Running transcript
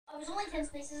was only 10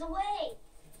 spaces away.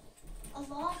 A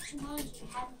law of Jumanji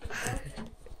hadn't been broken.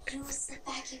 You will slip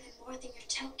back even more than your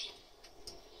token.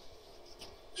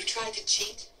 You tried to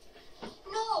cheat?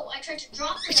 No, I tried to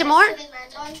drop the some more? and then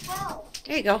land on 12.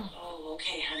 There you go. Oh,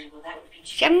 okay, honey. Well, that would be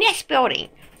cheating. Some nest building.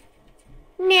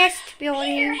 Nest Look at your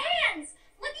building. hands!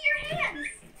 Look at your hands!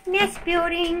 Nest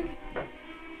building.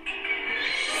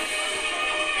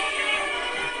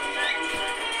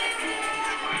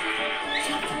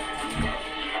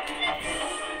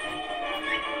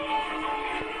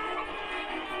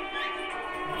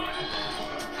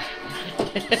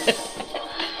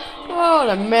 Oh,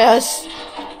 the mess.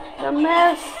 The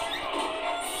mess.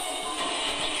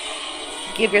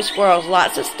 Give your squirrels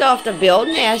lots of stuff to build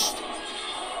nests.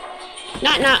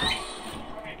 Knock.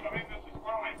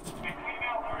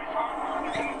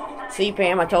 See,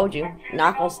 Pam, I told you.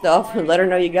 Knock on stuff and let her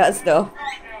know you got stuff.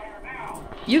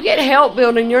 You get help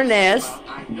building your nest.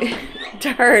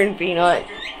 Turn, Peanut.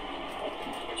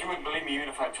 But you wouldn't believe me even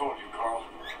if I told you, Carl.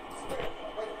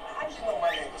 How did you know my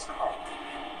name is Carl?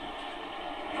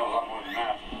 I know a lot more than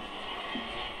that.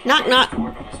 Knock. I used to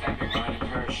work on the stamping line in a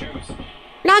pair of shoes.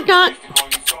 Knock. I used to call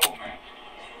you Soul Man.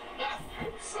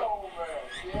 Soul Man.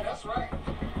 Yeah, that's right.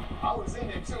 I was in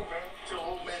there too, man, till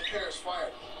old man Paris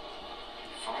fired me.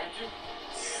 Fired you?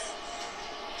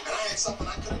 Yeah. And I had something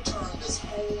I could have turned this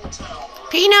whole town around.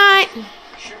 Peanut.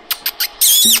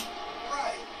 Shoes.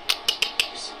 Right.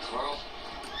 You see, Carl?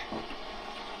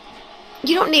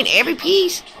 You don't need every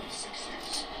piece. 26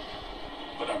 years.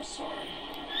 But I'm sorry.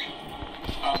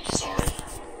 I'm sorry.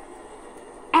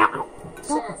 Ow.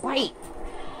 Don't bite.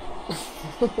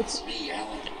 It's me,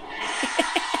 Alan.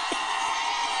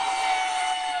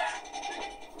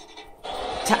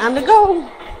 Time to go.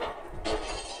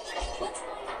 What's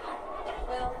going on?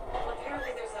 Well,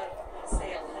 apparently there's a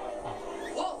sale.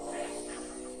 Whoa!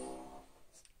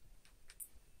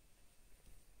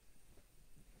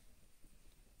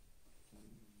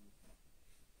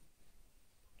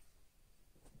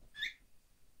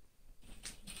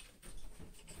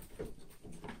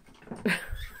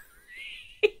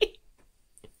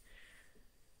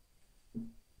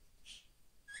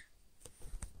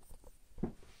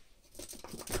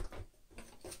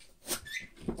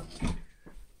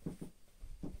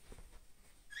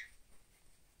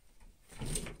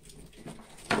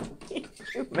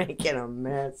 You're making a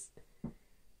mess.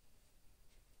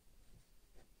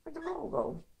 Where'd the roll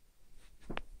go?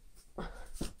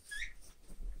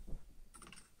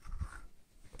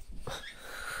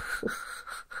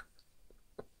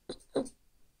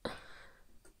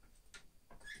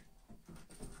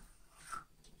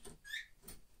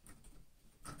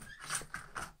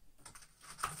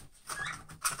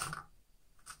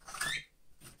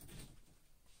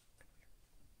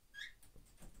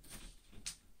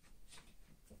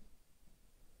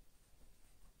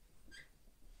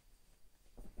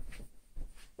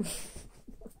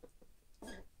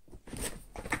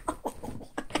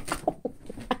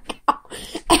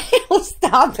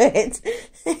 Stop it.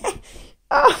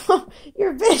 Oh,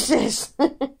 you're vicious.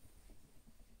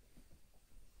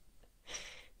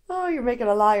 Oh, you're making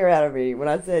a liar out of me when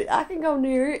I said I can go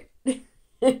near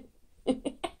it.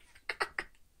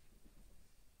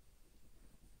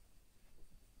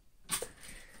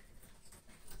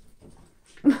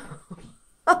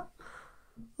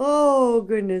 Oh,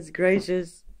 goodness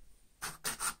gracious.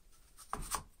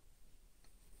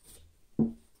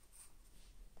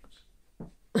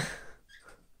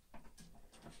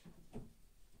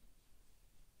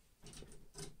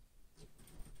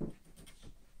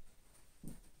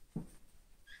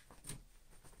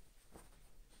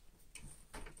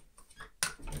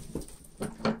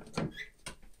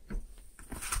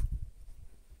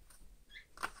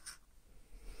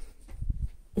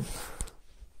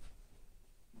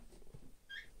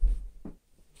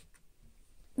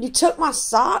 You took my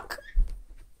sock?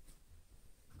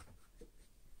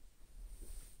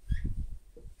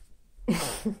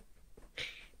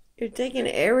 You're taking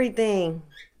everything.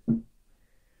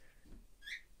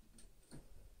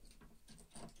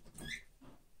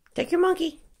 Take your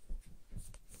monkey.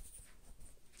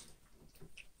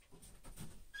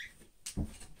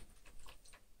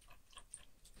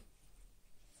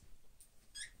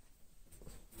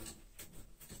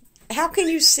 How can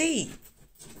you see?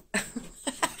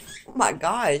 Oh my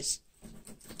gosh.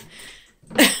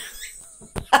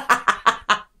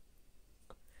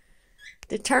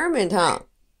 Determined, huh?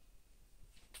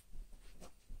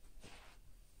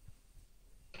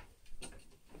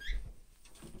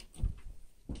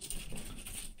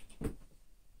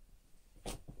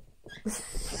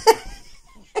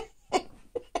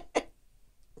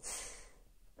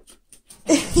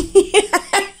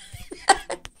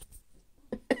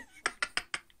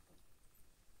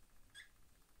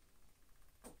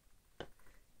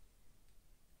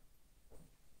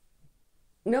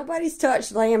 Nobody's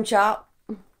touched lamb chop.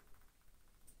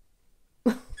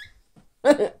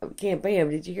 Can't Pam,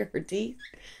 did you hear her teeth?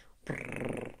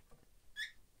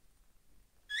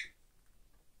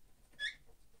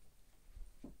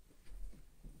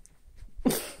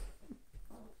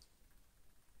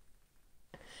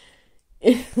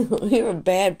 You're a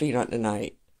bad peanut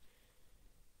tonight.